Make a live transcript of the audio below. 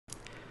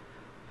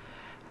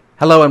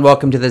Hello and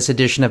welcome to this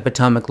edition of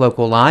Potomac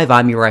Local Live.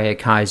 I'm Uriah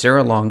Kaiser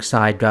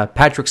alongside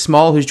Patrick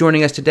Small, who's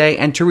joining us today,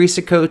 and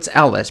Teresa Coates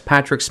Ellis.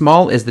 Patrick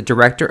Small is the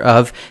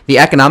the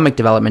Economic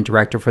Development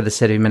Director for the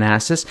City of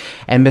Manassas,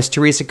 and Miss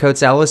Teresa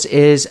Coates Ellis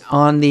is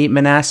on the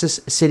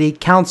Manassas City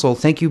Council.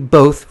 Thank you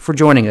both for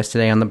joining us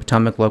today on the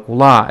Potomac Local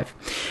Live.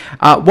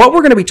 What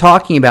we're going to be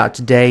talking about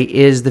today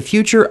is the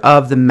future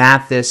of the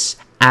Mathis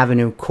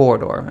Avenue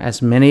corridor.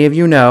 As many of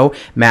you know,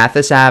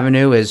 Mathis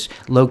Avenue is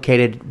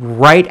located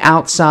right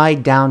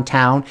outside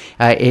downtown.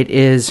 It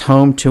is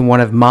home to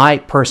one of my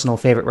personal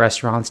favorite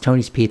restaurants,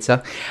 Tony's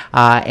Pizza,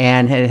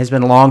 and it has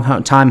been a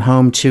long time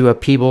home to a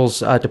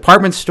Peebles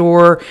department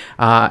store,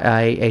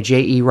 a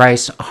J.E.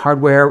 Rice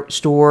hardware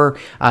store.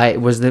 It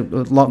was the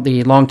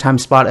longtime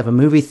spot of a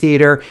movie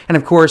theater, and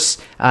of course,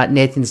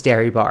 Nathan's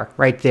Dairy Bar,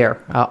 right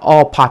there.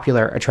 All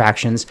popular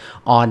attractions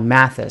on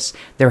Mathis.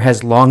 There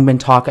has long been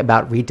talk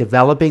about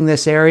redeveloping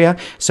this area,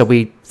 so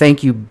we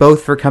thank you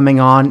both for coming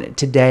on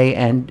today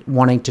and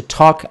wanting to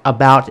talk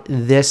about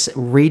this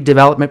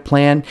redevelopment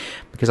plan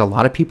because a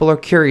lot of people are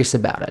curious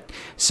about it.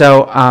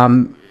 So,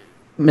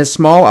 Ms.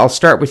 Small, I'll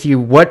start with you.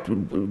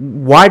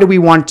 Why do we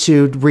want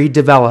to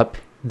redevelop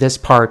this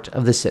part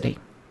of the city?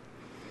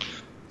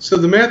 So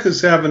the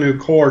Mathis Avenue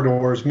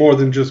corridor is more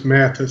than just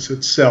Mathis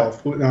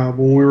itself. When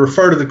we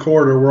refer to the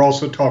corridor, we're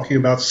also talking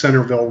about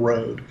Centerville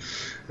Road.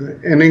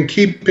 And in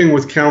keeping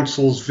with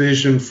Council's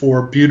vision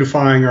for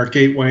beautifying our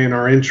gateway and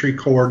our entry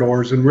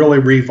corridors and really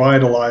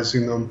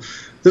revitalizing them,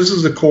 this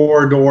is a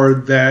corridor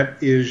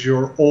that is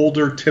your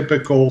older,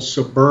 typical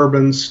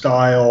suburban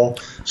style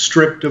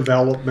strip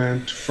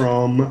development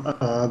from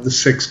the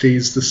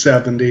 60s, the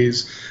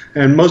 70s.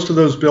 And most of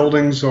those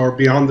buildings are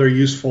beyond their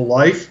useful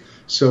life.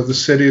 So the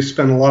city has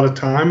spent a lot of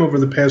time over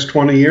the past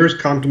 20 years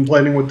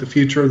contemplating what the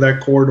future of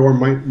that corridor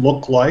might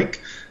look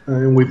like.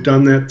 And we've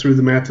done that through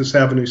the Mathis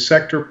Avenue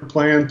sector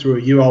plan, through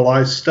a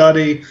ULI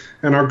study.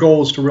 And our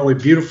goal is to really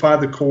beautify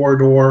the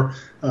corridor,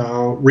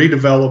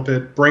 redevelop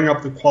it, bring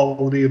up the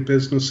quality of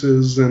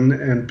businesses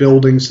and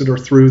buildings that are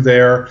through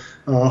there,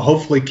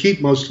 hopefully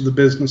keep most of the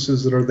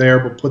businesses that are there,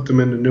 but put them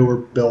into newer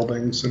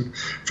buildings. And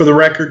for the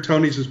record,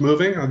 Tony's is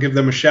moving. I'll give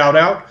them a shout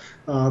out.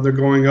 They're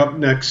going up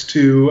next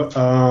to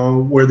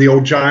where the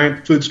old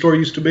Giant food store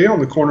used to be on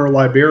the corner of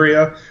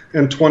Liberia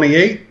and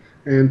 28.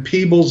 And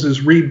Peebles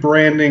is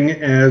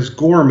rebranding as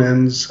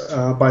Gorman's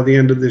by the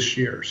end of this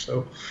year.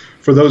 So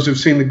for those who've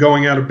seen the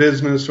going out of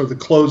business or the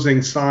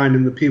closing sign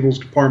in the Peebles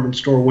department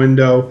store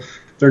window,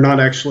 they're not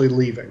actually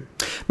leaving.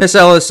 Miss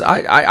Ellis,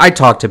 I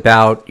talked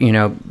about,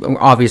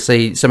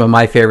 obviously some of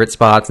my favorite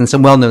spots and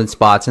some well-known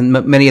spots, and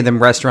many of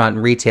them restaurant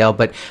and retail,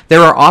 but there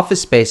are office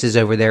spaces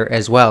over there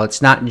as well.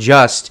 It's not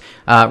just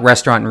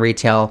restaurant and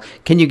retail.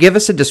 Can you give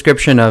us a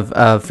description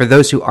of for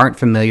those who aren't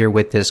familiar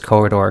with this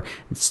corridor,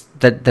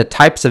 the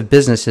types of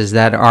businesses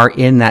that are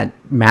in that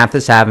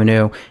Mathis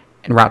Avenue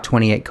and Route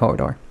 28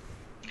 corridor?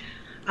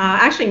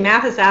 Actually,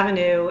 Mathis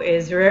Avenue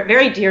is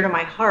very dear to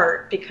my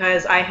heart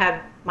because I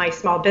had my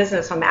small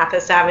business on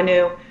Mathis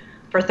Avenue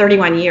for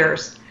 31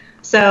 years.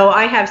 So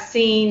I have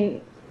seen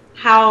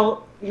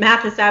how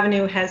Mathis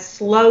Avenue has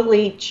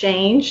slowly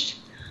changed.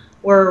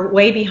 We're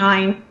way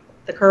behind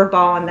the curveball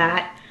on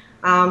that.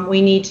 We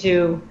need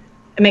to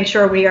make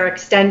sure we are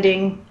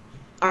extending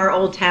our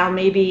old town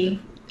maybe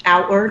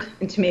outward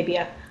into maybe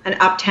an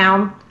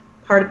uptown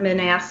part of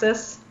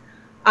Manassas.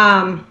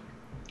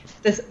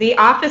 The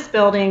office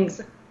buildings,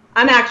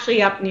 I'm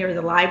actually up near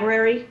the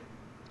library.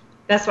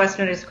 Best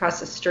Western is across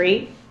the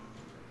street.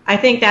 I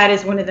think that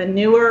is one of the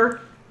newer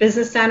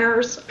business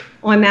centers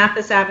on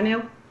Mathis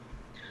Avenue.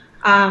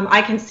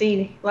 I can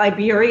see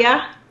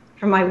Liberia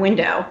from my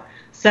window.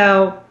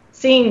 So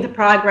seeing the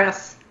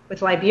progress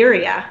with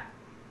Liberia,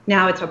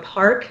 now it's a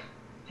park,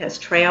 has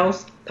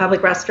trails,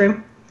 public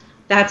restroom.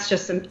 That's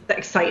just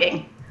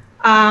exciting.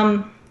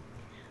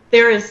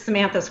 There is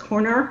Samantha's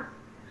Corner.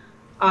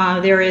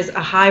 There is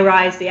a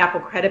high-rise, the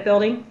Apple Credit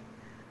Building,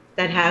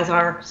 that has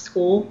our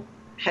school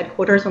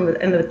headquarters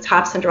in the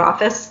top center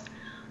office.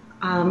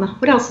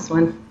 What else is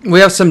one?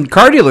 We have some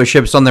car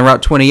dealerships on the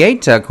Route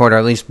 28 corridor,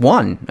 at least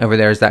one over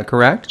there. Is that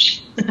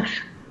correct?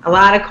 A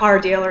lot of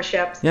car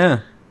dealerships. Yeah.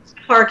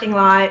 Parking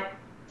lot,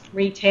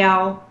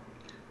 retail.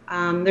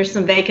 There's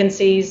some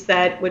vacancies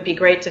that would be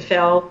great to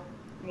fill.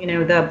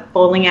 The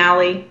bowling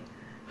alley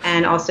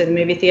and also the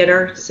movie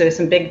theater. So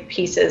some big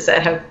pieces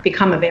that have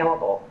become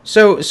available.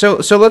 So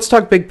let's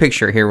talk big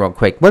picture here real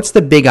quick. What's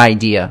the big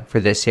idea for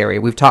this area?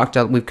 We've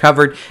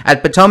covered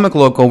at Potomac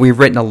Local. We've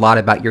written a lot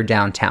about your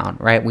downtown,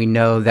 right? We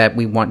know that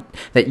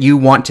you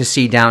want to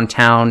see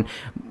downtown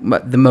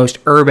the most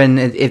urban,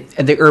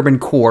 the urban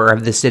core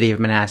of the city of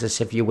Manassas,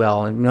 if you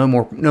will, and no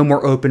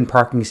more open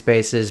parking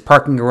spaces,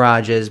 parking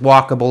garages,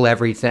 walkable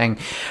everything.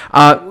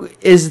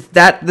 Is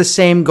that the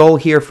same goal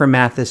here for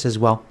Mathis as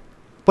well?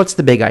 What's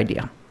the big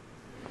idea?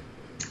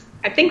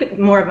 I think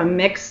more of a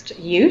mixed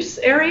use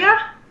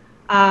area.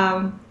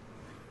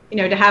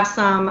 To have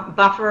some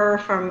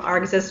buffer from our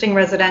existing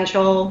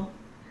residential.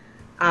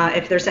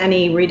 If there's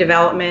any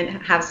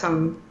redevelopment, have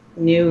some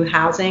new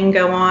housing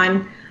go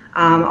on.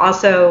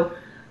 Also,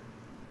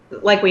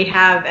 like we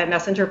have at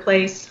Messenger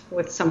Place,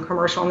 with some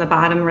commercial on the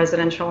bottom,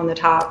 residential on the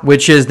top.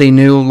 Which is the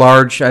new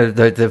large,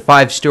 the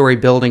 5-story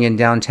building in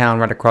downtown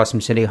right across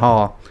from City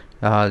Hall,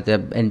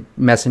 in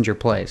Messenger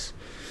Place.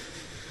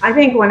 I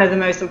think one of the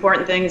most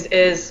important things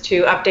is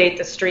to update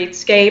the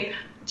streetscape,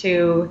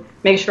 to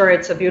make sure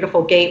it's a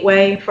beautiful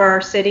gateway for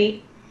our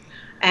city,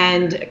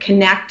 and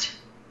connect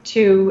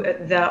to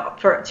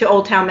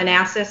Old Town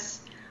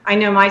Manassas. I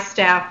know my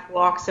staff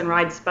walks and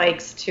rides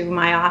bikes to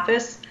my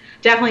office.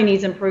 Definitely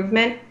needs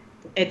improvement.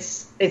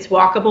 It's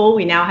walkable.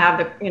 We now have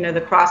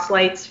the cross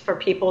lights for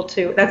people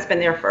to. That's been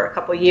there for a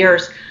couple of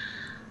years,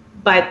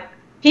 but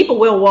people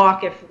will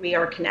walk if we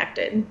are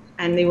connected,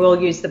 and they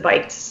will use the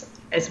bikes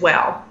as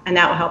well, and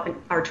that will help in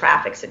our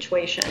traffic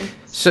situation.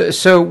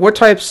 So what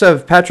types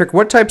of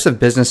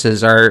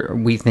businesses are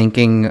we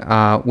thinking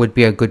would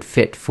be a good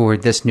fit for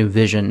this new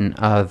vision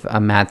of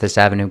a Mathis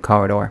Avenue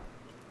corridor?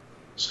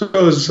 So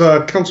as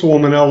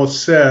Councilwoman Ellis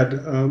said,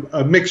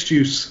 a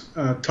mixed-use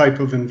type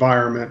of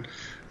environment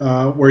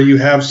where you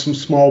have some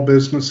small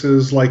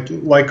businesses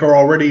like are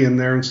already in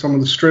there in some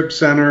of the strip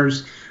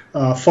centers.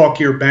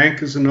 Fauquier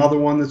Bank is another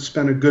one that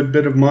spent a good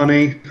bit of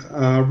money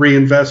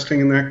reinvesting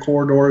in that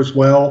corridor as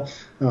well.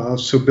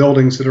 So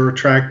buildings that are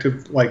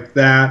attractive like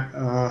that,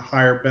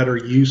 higher, better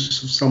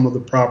use of some of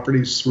the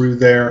properties through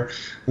there.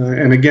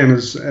 And again,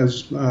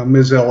 as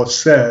Ms. Ellis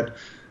said,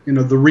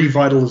 the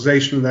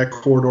revitalization of that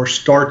corridor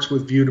starts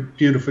with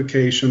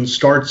beautification,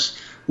 starts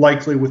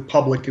likely with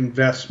public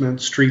investment,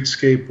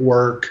 streetscape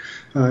work,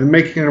 and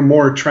making it a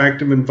more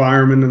attractive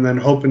environment, and then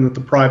hoping that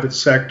the private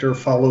sector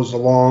follows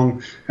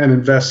along and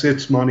invests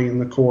its money in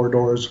the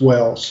corridor as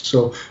well.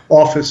 So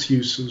office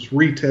uses,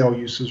 retail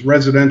uses,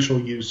 residential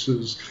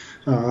uses.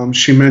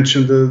 She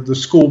mentioned the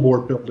school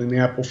board building, the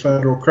Apple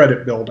Federal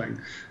Credit Building.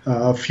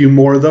 A few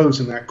more of those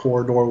in that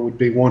corridor would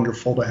be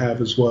wonderful to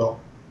have as well.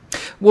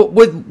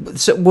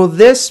 Will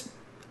this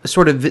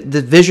sort of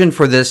the vision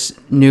for this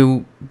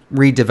new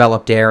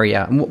redeveloped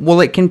area, will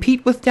it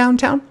compete with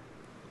downtown?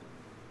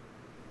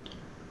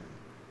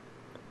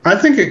 I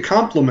think it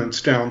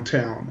complements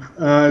downtown.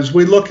 As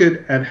we look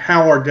at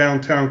how our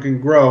downtown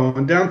can grow,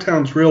 and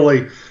downtown's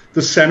really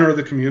the center of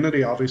the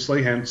community,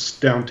 obviously, hence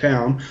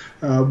downtown,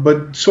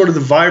 but sort of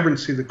the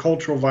vibrancy, the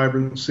cultural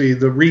vibrancy,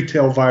 the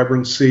retail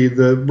vibrancy,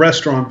 the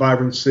restaurant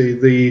vibrancy,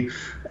 the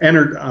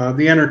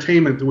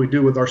entertainment that we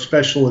do with our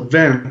special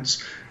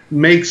events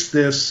makes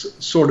this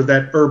sort of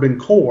that urban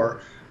core.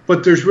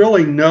 But there's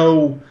really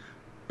no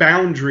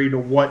boundary to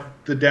what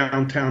the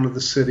downtown of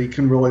the city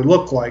can really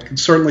look like.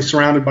 It's certainly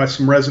surrounded by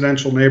some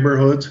residential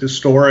neighborhoods,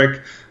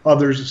 historic,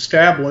 others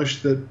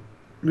established that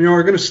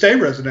are going to stay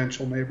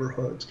residential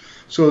neighborhoods.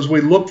 So as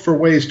we look for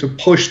ways to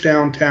push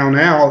downtown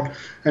out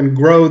and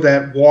grow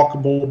that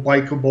walkable,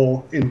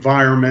 bikeable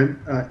environment,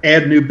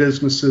 add new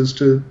businesses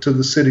to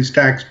the city's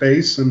tax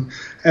base and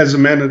as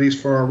amenities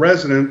for our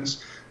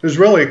residents, there's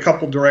really a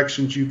couple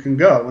directions you can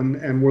go.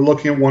 And we're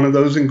looking at one of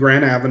those in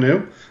Grant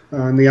Avenue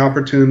and the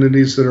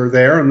opportunities that are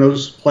there, and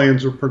those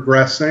plans are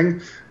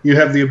progressing. You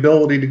have the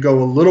ability to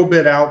go a little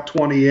bit out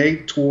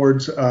 28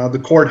 towards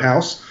the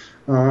courthouse,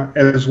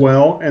 as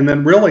well, and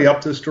then really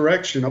up this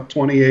direction, up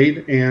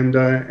 28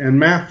 and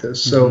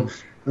Mathis. So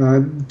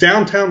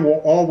downtown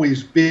will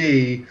always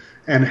be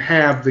and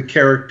have the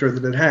character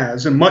that it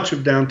has, and much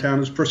of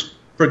downtown is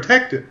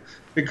protected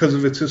because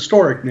of its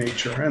historic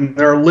nature, and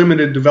there are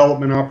limited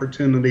development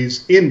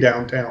opportunities in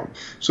downtown.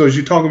 So as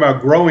you talk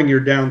about growing your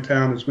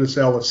downtown, as Ms.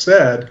 Ellis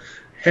said,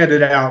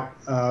 headed out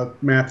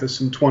Mathis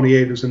and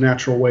 28 is a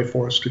natural way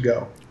for us to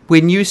go.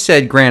 When you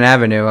said Grant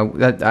Avenue,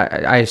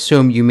 I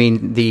assume you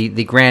mean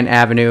the Grant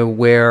Avenue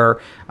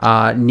where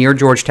near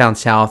Georgetown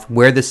South,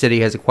 where the city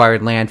has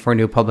acquired land for a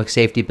new public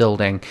safety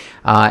building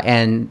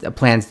and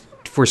plans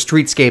for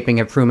streetscaping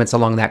improvements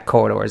along that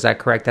corridor. Is that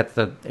correct? That's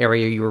the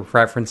area you were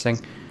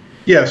referencing?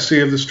 Yes, so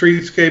you have the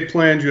streetscape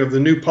plans, you have the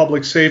new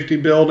public safety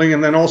building,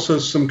 and then also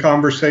some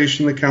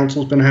conversation the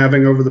council's been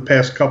having over the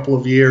past couple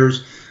of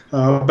years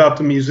about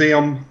the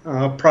museum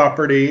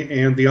property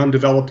and the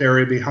undeveloped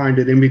area behind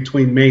it in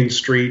between Main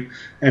Street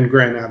and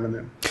Grant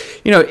Avenue.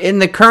 In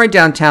the current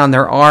downtown,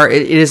 it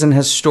is an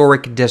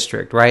historic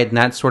district, right? And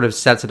that sort of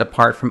sets it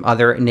apart from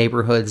other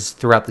neighborhoods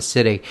throughout the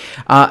city.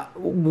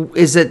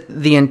 Is it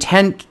the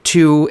intent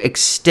to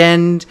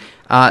extend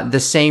the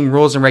same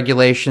rules and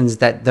regulations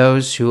that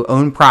those who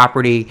own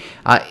property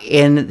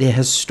in the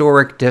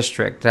historic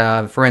district,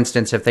 for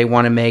instance, if they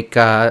want to make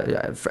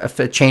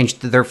a change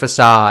to their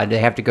facade, they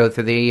have to go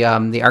through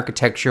the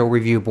architectural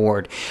review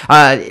board.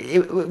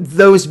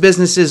 Those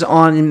businesses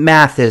on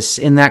Mathis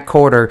in that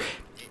corridor,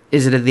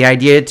 is it the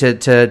idea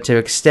to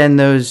extend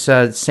those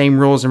same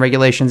rules and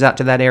regulations out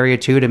to that area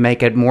too, to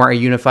make it more a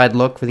unified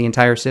look for the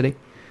entire city?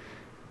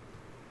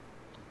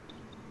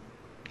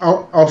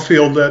 I'll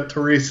field that,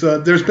 Teresa.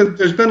 There's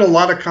been a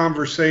lot of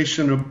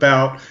conversation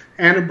about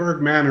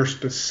Annenberg Manor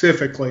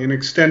specifically and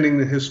extending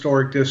the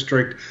historic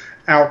district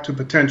out to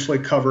potentially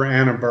cover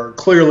Annenberg.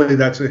 Clearly,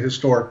 that's a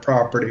historic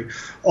property.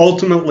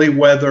 Ultimately,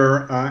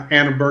 whether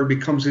Annenberg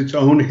becomes its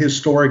own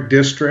historic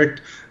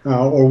district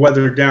or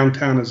whether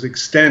downtown is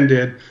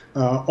extended.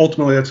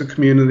 Ultimately, that's a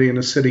community and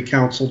a city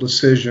council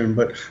decision,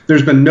 but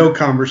there's been no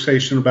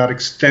conversation about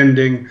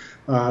extending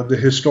the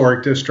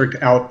historic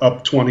district out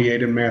up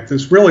 28 in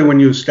Mathis. Really, when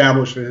you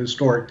establish a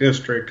historic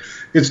district,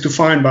 it's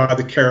defined by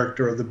the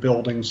character of the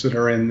buildings that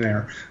are in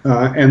there.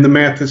 And the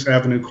Mathis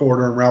Avenue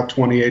corridor and Route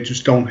 28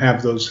 just don't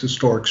have those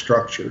historic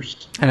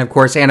structures. And of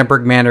course,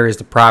 Annenberg Manor is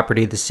the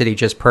property the city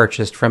just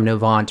purchased from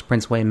Novant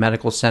Prince William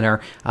Medical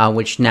Center,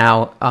 which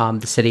now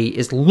the city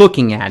is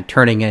looking at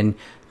turning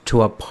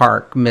into a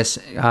park. Miss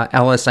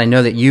Ellis, I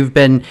know that you've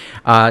been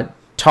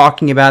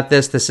talking about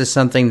this. This is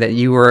something that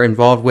you were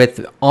involved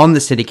with on the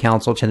city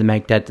council to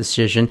make that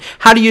decision.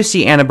 How do you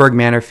see Annenberg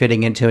Manor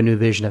fitting into a new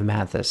vision of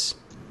Mathis?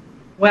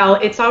 Well,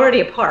 it's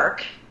already a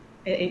park.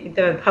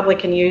 The public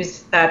can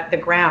use the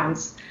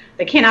grounds.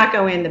 They cannot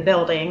go in the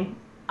building.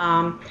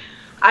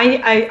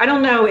 I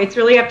don't know. It's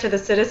really up to the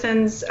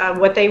citizens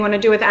what they want to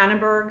do with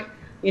Annenberg.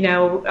 You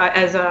know,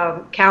 as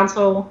a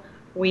council,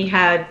 we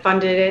had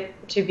funded it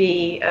to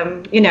be,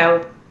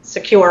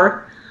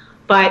 secure,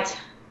 but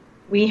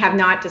we have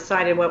not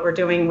decided what we're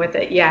doing with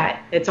it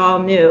yet. It's all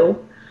new.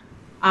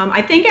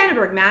 I think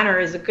Annenberg Manor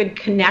is a good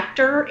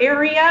connector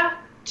area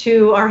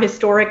to our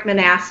historic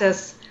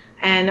Manassas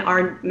and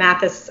our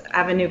Mathis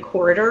Avenue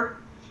corridor.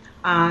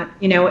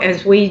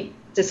 As we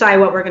decide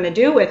what we're going to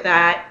do with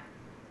that,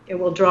 it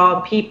will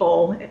draw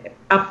people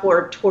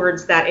upward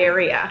towards that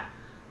area.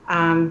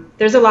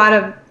 There's a lot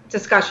of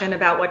discussion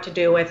about what to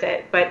do with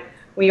it, but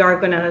we are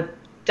going to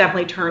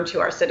definitely turn to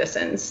our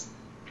citizens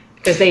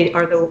because they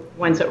are the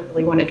ones that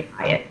really wanted to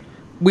buy it.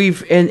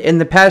 We've in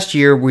the past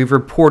year, we've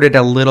reported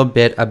a little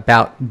bit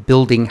about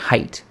building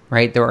height,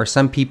 right? There are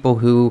some people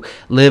who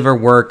live or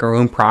work or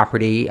own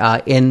property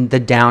in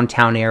the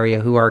downtown area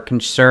who are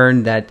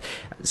concerned that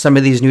some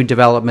of these new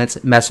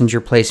developments,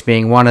 Messenger Place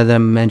being one of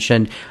them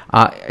mentioned,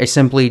 are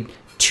simply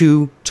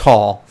too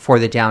tall for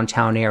the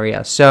downtown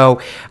area.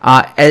 So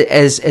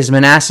as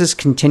Manassas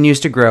continues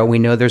to grow, we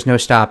know there's no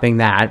stopping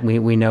that.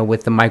 We know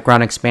with the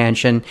Micron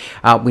expansion,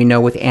 we know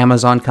with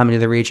Amazon coming to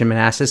the region,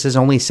 Manassas is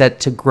only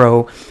set to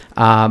grow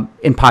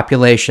in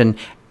population.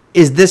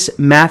 Is this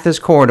Mathis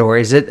corridor,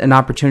 is it an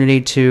opportunity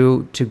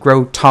to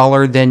grow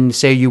taller than,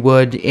 say, you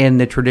would in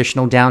the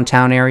traditional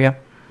downtown area?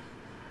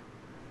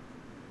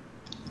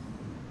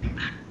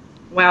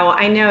 Well,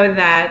 I know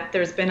that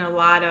there's been a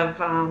lot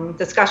of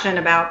discussion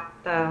about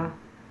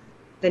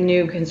the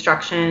new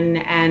construction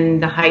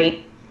and the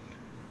height.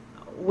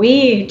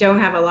 We don't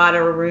have a lot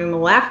of room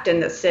left in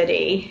the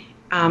city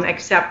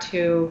except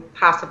to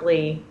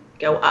possibly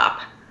go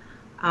up.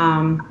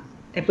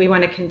 If we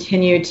want to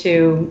continue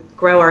to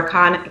grow our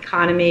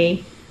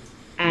economy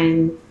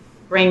and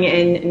bring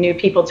in new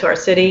people to our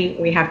city,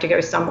 we have to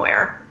go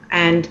somewhere.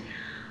 And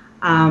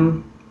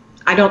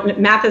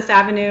Mathis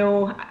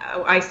Avenue,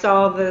 I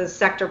saw the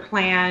sector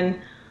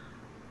plan.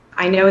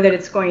 I know that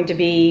it's going to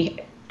be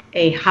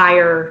a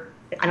higher,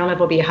 I don't know if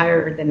it'll be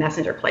higher than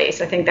Messenger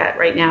Place. I think that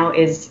right now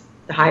is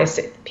the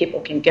highest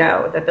people can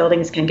go, the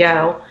buildings can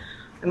go.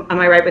 Am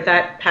I right with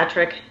that,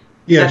 Patrick?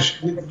 Yes,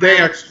 they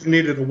actually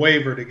needed a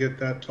waiver to get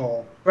that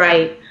tall.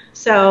 Right.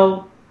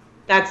 So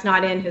that's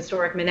not in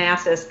historic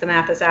Manassas, the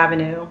Mathis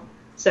Avenue.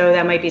 So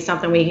that might be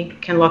something we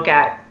can look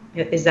at.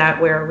 Is that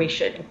where we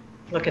should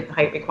look at the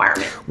height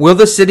requirement? Will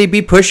the city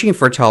be pushing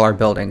for taller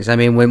buildings? I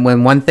mean,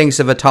 when one thinks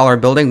of a taller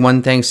building,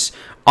 one thinks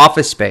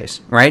office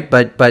space, right?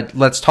 But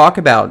let's talk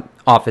about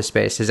office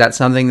space. Is that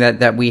something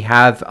that we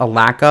have a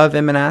lack of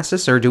in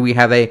Manassas, or do we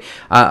have a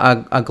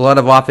glut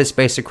of office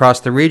space across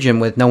the region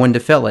with no one to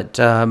fill it?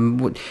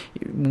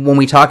 When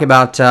we talk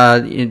about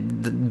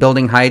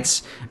building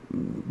heights,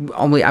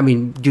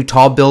 do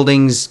tall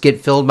buildings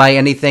get filled by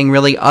anything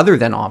really other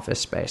than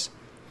office space?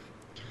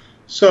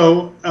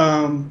 So,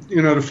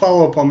 to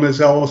follow up on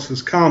Ms.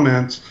 Ellis's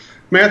comments,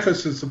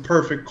 Mathis is the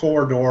perfect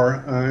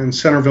corridor in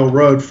Centerville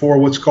Road for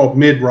what's called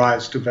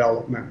mid-rise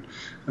development.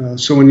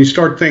 So when you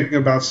start thinking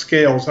about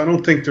scales, I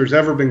don't think there's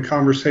ever been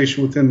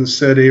conversation within the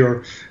city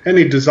or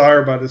any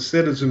desire by the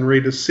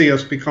citizenry to see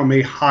us become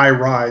a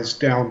high-rise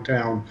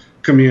downtown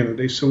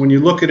community. So when you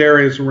look at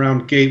areas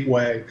around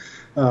Gateway,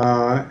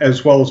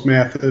 as well as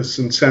Mathis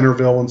and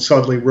Centerville and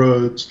Sudley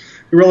Roads,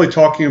 you're really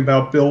talking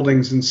about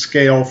buildings in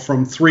scale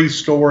from 3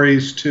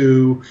 stories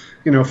to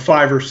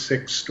 5 or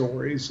 6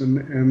 stories.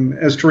 And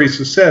as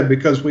Teresa said,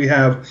 because we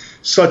have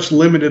such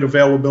limited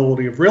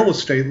availability of real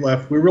estate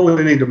left, we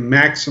really need to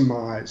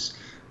maximize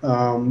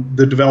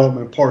the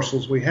development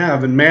parcels we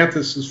have. And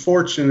Mathis is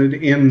fortunate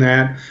in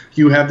that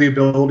you have the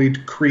ability to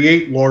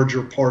create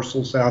larger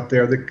parcels out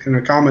there that can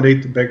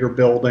accommodate the bigger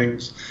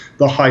buildings,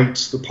 the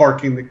heights, the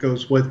parking that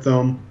goes with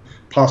them,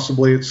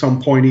 possibly at some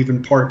point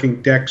even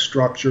parking deck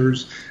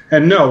structures.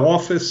 And no,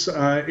 office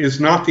is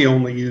not the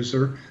only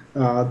user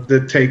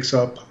that takes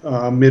up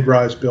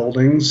mid-rise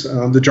buildings.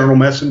 The Journal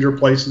Messenger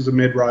Place is a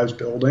mid-rise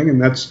building,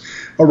 and that's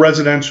a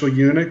residential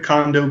unit.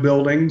 Condo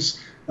buildings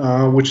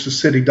which the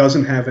city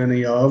doesn't have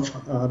any of,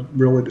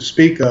 really to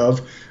speak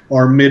of,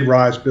 are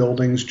mid-rise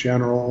buildings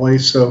generally.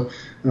 So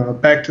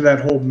back to that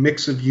whole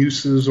mix of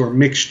uses or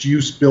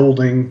mixed-use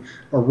building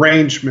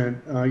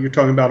arrangement, you're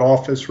talking about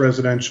office,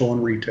 residential,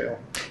 and retail.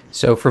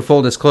 So for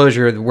full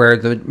disclosure, where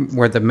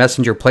the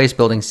Messenger Place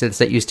building sits,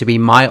 that used to be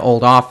my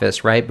old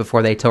office, right,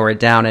 before they tore it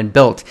down and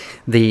built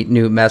the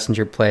new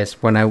Messenger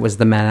Place when I was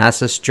the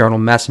Manassas Journal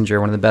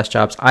Messenger, one of the best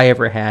jobs I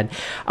ever had.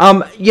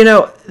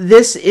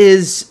 This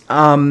is...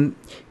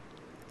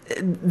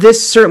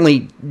 This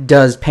certainly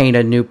does paint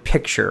a new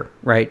picture,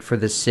 right, for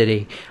the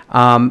city.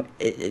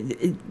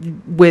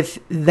 With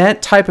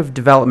that type of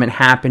development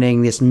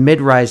happening, this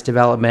mid-rise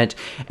development,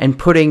 and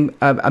putting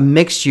a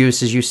mixed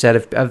use, as you said,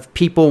 of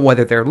people,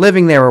 whether they're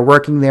living there or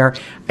working there,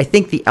 I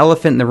think the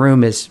elephant in the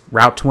room is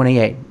Route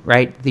 28,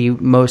 right, the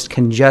most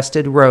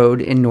congested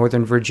road in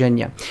Northern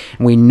Virginia.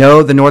 And we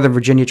know the Northern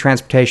Virginia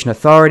Transportation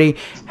Authority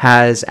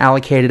has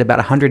allocated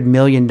about $100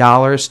 million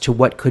to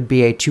what could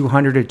be a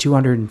 $200 to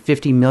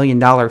 $250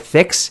 million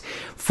fix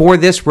for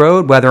this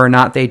road, whether or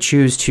not they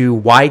choose to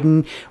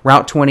widen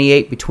Route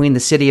 28 between the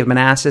city of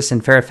Manassas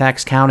and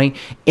Fairfax County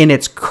in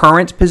its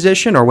current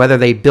position, or whether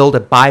they build a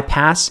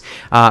bypass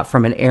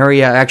from an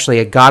area, actually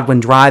a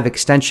Godwin Drive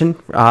extension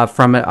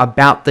from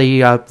about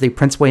the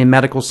Prince William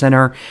Medical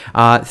Center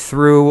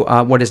through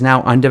what is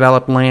now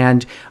undeveloped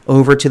land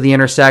over to the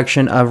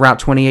intersection of Route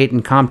 28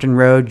 and Compton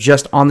Road,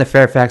 just on the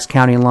Fairfax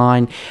County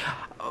line.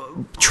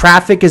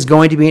 Traffic is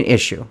going to be an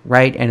issue,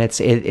 right? And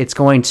it's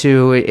going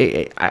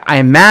to, I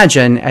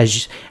imagine,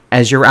 as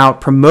you're out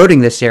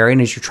promoting this area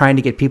and as you're trying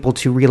to get people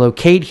to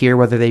relocate here,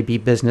 whether they be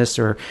business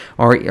or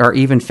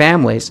even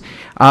families,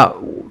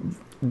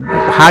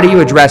 how do you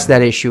address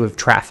that issue of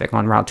traffic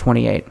on Route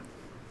 28?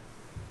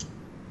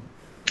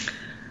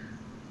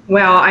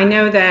 Well, I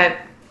know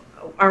that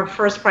our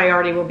first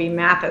priority will be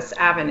Mathis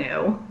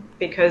Avenue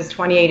because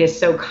 28 is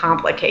so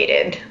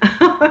complicated.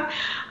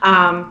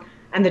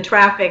 And the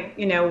traffic,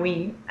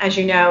 as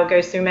you know,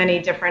 goes through many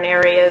different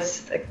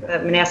areas, the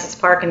Manassas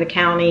Park in the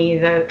county,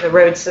 the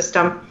road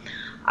system.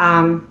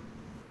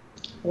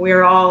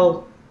 We're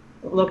all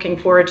looking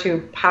forward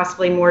to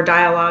possibly more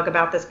dialogue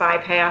about this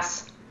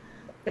bypass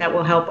that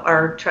will help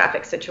our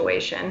traffic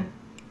situation.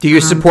 Do you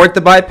support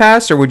the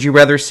bypass, or would you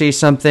rather see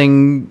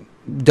something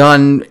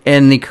done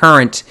in the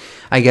current,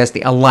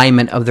 the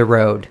alignment of the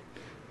road?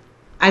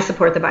 I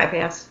support the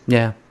bypass.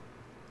 Yeah.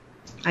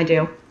 I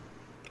do.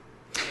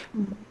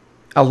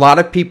 A lot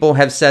of people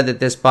have said that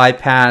this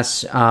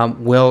bypass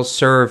will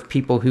serve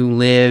people who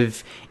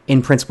live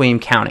in Prince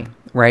William County,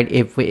 right?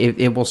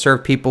 It will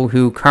serve people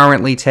who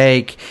currently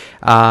take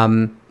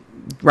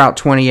Route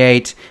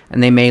 28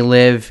 and they may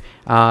live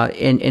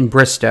in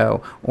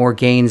Bristow or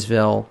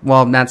Gainesville.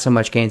 Well, not so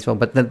much Gainesville,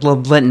 but the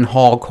Linton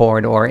Hall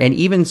corridor, and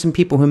even some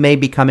people who may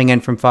be coming in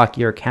from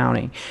Fauquier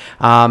County.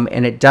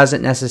 And it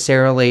doesn't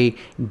necessarily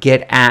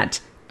get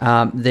at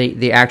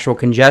the actual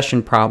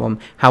congestion problem.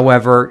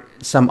 However,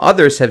 some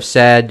others have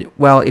said,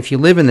 well, if you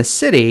live in the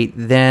city,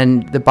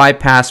 then the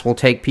bypass will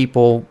take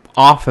people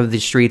off of the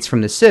streets from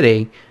the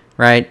city,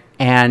 right?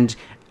 And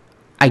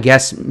I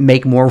guess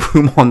make more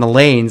room on the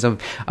lanes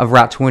of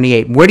Route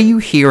 28. What are you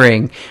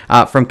hearing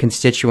from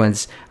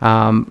constituents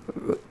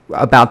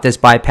about this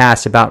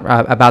bypass,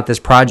 about this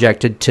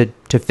project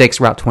to fix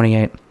Route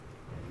 28?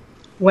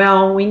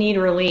 Well, we need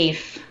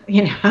relief,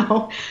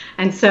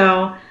 and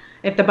so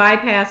if the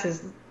bypass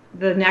is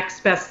the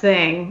next best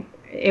thing,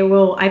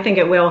 I think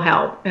it will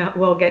help. It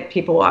will get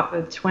people off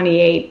of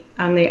 28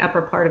 on the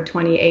upper part of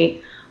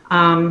 28.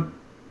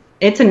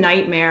 It's a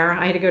nightmare.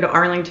 I had to go to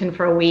Arlington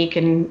for a week,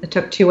 and it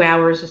took 2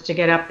 hours just to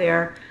get up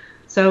there.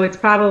 So it's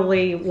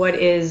probably what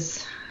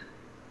is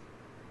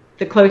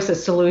the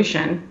closest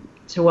solution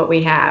to what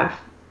we have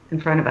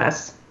in front of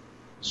us.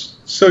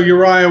 So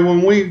Uriah,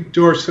 when we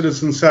do our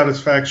citizen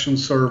satisfaction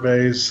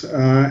surveys,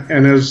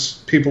 and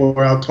as people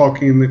are out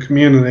talking in the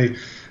community,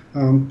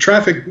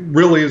 traffic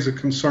really is a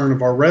concern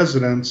of our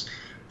residents,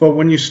 but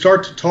when you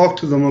start to talk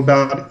to them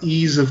about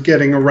ease of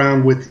getting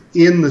around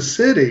within the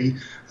city,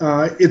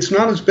 it's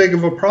not as big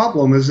of a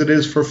problem as it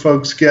is for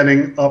folks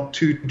getting up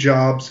to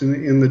jobs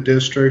in the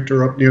district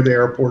or up near the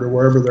airport or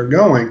wherever they're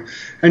going.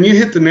 And you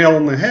hit the nail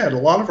on the head. A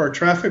lot of our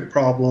traffic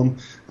problem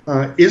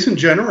isn't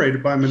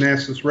generated by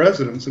Manassas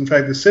residents. In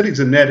fact, the city's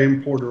a net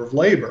importer of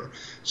labor.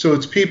 So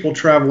it's people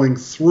traveling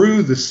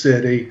through the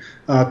city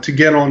to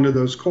get onto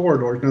those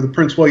corridors. Now, the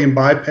Prince William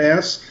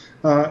bypass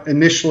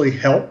initially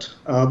helped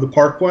the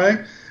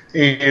Parkway,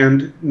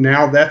 and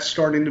now that's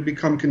starting to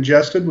become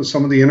congested with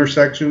some of the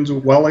intersections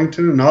of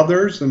Wellington and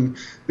others, and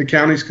the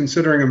county's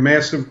considering a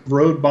massive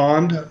road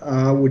bond,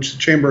 which the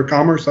Chamber of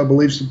Commerce, I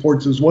believe,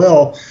 supports as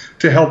well,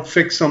 to help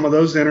fix some of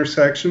those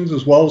intersections,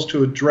 as well as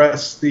to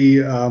address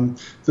the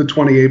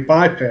 28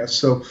 bypass.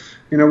 So,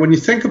 when you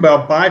think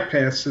about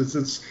bypasses,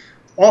 it's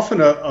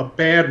often a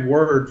bad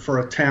word for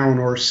a town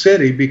or a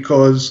city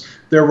because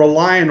they're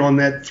relying on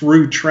that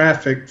through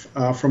traffic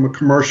from a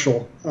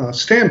commercial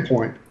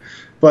standpoint.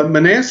 But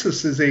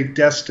Manassas is a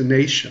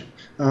destination.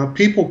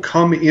 people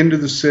come into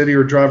the city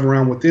or drive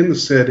around within the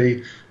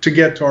city to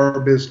get to our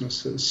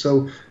businesses.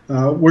 So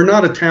we're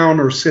not a town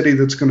or city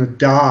that's going to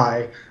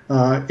die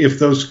if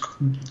those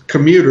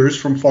commuters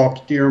from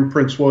Fauquier and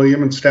Prince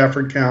William and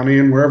Stafford County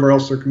and wherever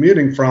else they're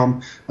commuting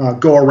from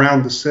go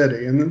around the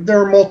city. And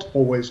there are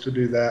multiple ways to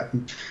do that.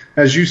 And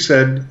as you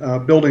said,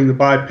 building the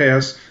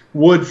bypass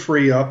would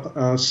free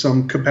up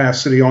some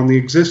capacity on the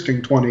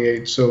existing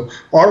 28. So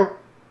our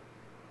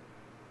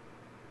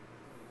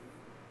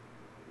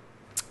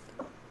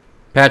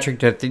Patrick,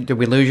 did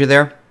we lose you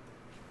there?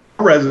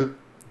 resident.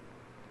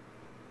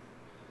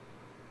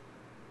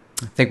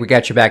 I think we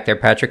got you back there,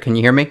 Patrick. Can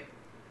you hear me?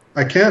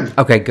 I can.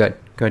 Okay, good.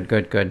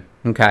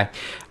 Okay.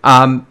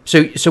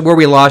 So where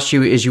we lost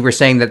you is you were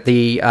saying that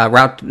the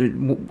route,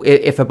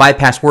 if a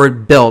bypass were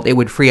built, it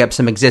would free up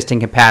some existing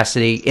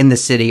capacity in the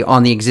city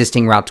on the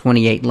existing Route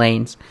 28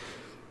 lanes.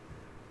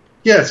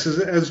 Yes,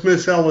 as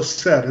Ms. Ellis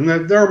said, and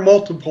there are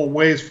multiple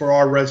ways for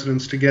our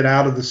residents to get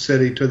out of the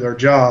city to their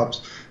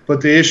jobs. But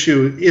the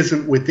issue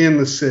isn't within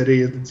the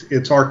city,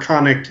 it's our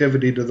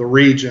connectivity to the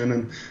region.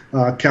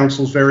 And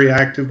Council's very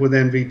active with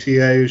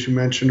NVTA, as you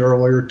mentioned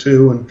earlier,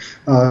 too, and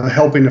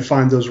helping to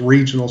find those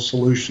regional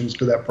solutions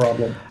to that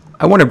problem.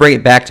 I want to bring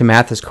it back to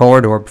Mathis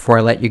Corridor before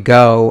I let you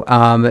go.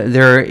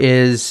 There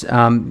is,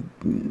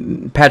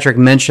 Patrick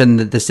mentioned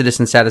the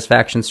citizen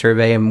satisfaction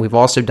survey, and we've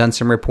also done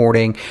some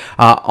reporting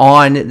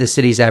on the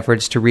city's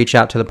efforts to reach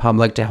out to the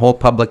public, to hold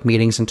public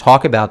meetings and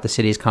talk about the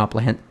city's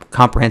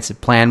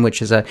comprehensive plan,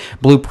 which is a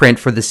blueprint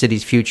for the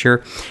city's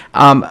future.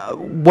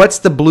 What's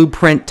the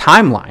blueprint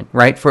timeline,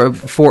 right,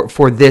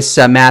 for this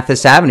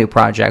Mathis Avenue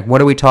project? What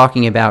are we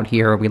talking about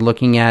here? Are we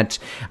looking at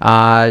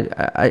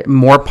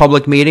more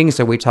public meetings?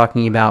 Are we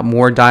talking about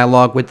more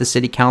dialogue with the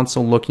city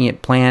council, looking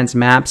at plans,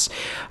 maps?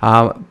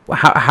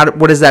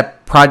 What does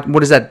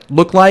that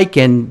look like,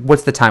 and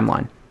what's the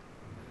timeline?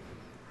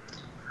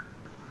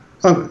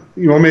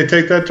 You want me to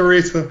take that,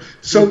 Teresa?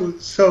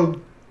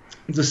 So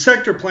the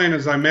sector plan,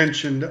 as I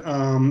mentioned,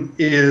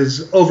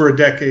 is over a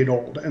decade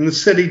old, and the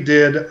city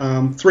did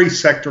 3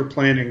 sector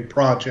planning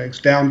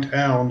projects,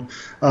 downtown,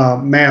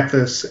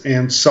 Mathis,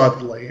 and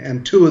Sudley,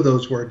 and 2 of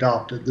those were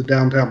adopted, the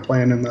downtown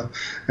plan and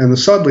the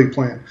Sudley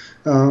plan.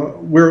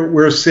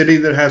 We're a city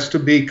that has to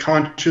be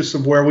conscious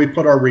of where we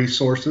put our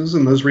resources,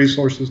 and those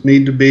resources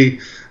need to be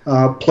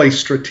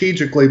placed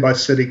strategically by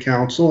city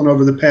council. And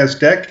over the past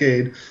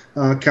decade,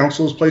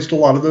 council has placed a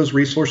lot of those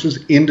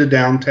resources into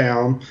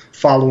downtown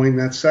following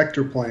that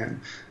sector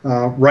plan.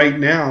 Right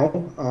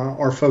now,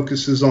 our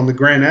focus is on the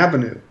Grand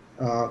Avenue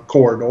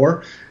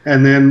corridor,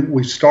 and then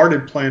we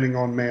started planning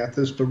on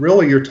Mathis, but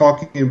really you're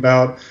talking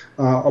about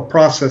a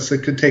process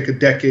that could take a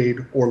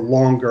decade or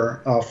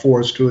longer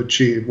for us to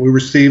achieve. We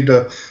received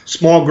a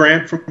small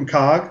grant from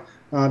COG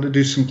to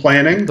do some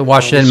planning. The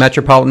Washington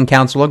Metropolitan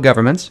Council of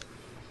Governments.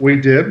 We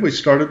did. We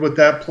started with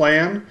that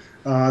plan.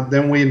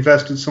 Then we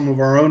invested some of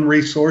our own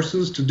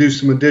resources to do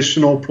some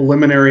additional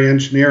preliminary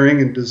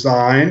engineering and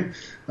design.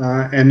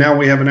 And now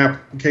we have an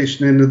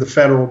application into the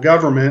federal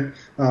government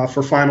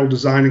for final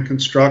design and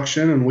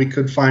construction, and we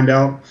could find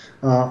out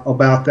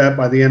about that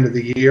by the end of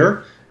the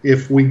year.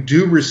 If we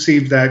do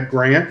receive that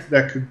grant,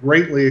 that could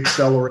greatly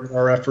accelerate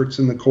our efforts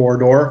in the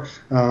corridor.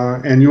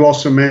 And you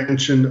also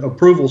mentioned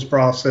approvals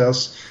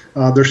process.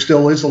 There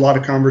still is a lot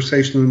of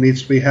conversation that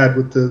needs to be had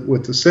with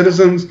the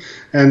citizens,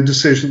 and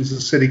decisions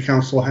the city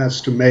council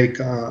has to make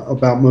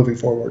about moving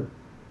forward.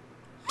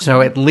 So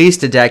at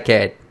least a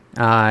decade,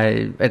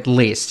 at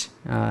least,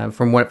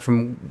 from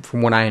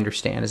what I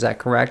understand. Is that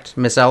correct,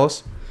 Ms.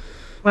 Ellis?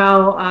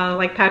 Well,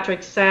 like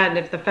Patrick said,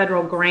 if the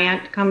federal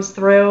grant comes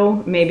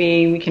through,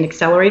 maybe we can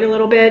accelerate a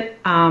little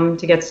bit to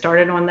get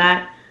started on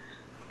that,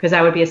 because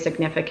that would be a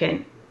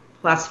significant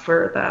plus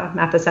for the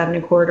Mathis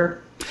Avenue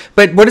corridor.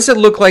 But what does it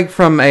look like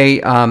from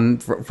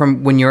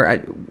when you're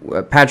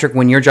Patrick,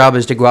 when your job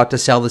is to go out to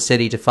sell the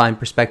city, to find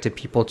prospective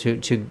people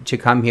to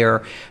come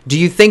here? Do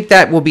you think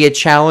that will be a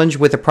challenge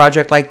with a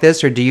project like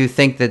this, or do you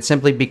think that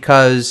simply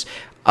because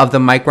of the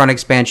Micron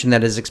expansion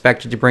that is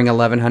expected to bring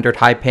 1,100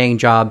 high-paying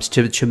jobs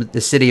to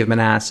the city of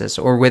Manassas,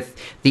 or with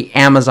the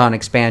Amazon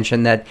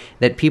expansion that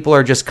people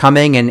are just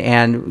coming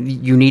and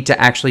you need to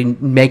actually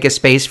make a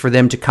space for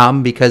them to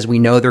come because we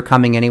know they're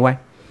coming anyway?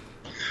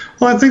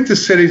 Well, I think the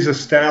city's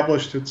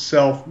established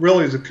itself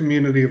really as a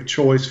community of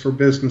choice for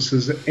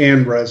businesses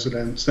and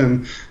residents.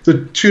 And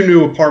the 2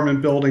 new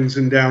apartment buildings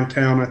in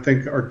downtown, I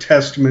think, are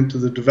testament to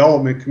the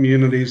development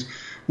community's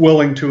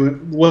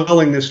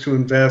willingness to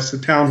invest. The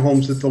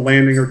townhomes at the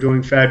Landing are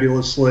doing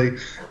fabulously.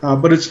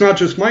 But it's not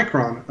just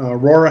Micron.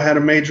 Aurora had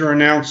a major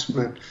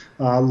announcement.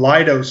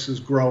 Leidos is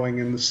growing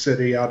in the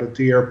city out at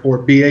the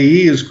airport.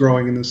 BAE is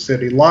growing in the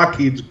city.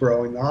 Lockheed's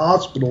growing. The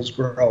hospital's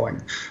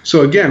growing.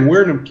 So again,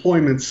 we're an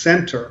employment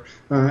center,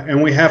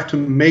 and we have to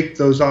make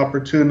those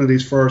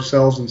opportunities for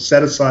ourselves and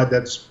set aside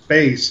that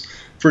space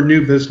for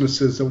new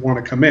businesses that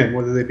want to come in,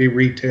 whether they be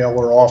retail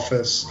or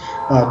office,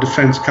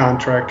 defense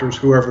contractors,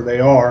 whoever they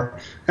are.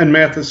 And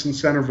Mathis and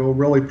Centerville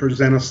really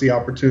present us the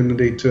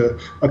opportunity to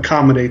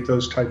accommodate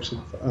those types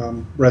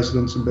of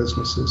residents and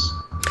businesses.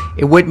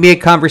 It wouldn't be a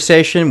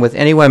conversation with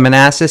anyone in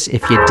Manassas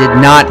if you did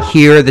not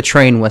hear the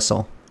train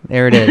whistle.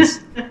 There it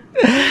is.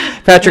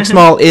 Patrick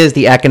Small is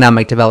the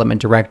Economic Development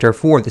Director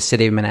for the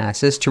City of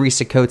Manassas.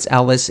 Teresa Coates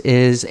Ellis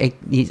is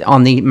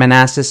on the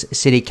Manassas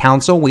City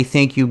Council. We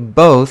thank you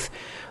both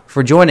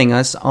for joining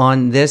us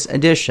on this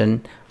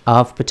edition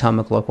of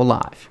Potomac Local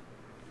Live.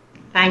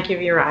 Thank you,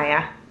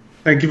 Uriah.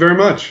 Thank you very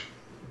much.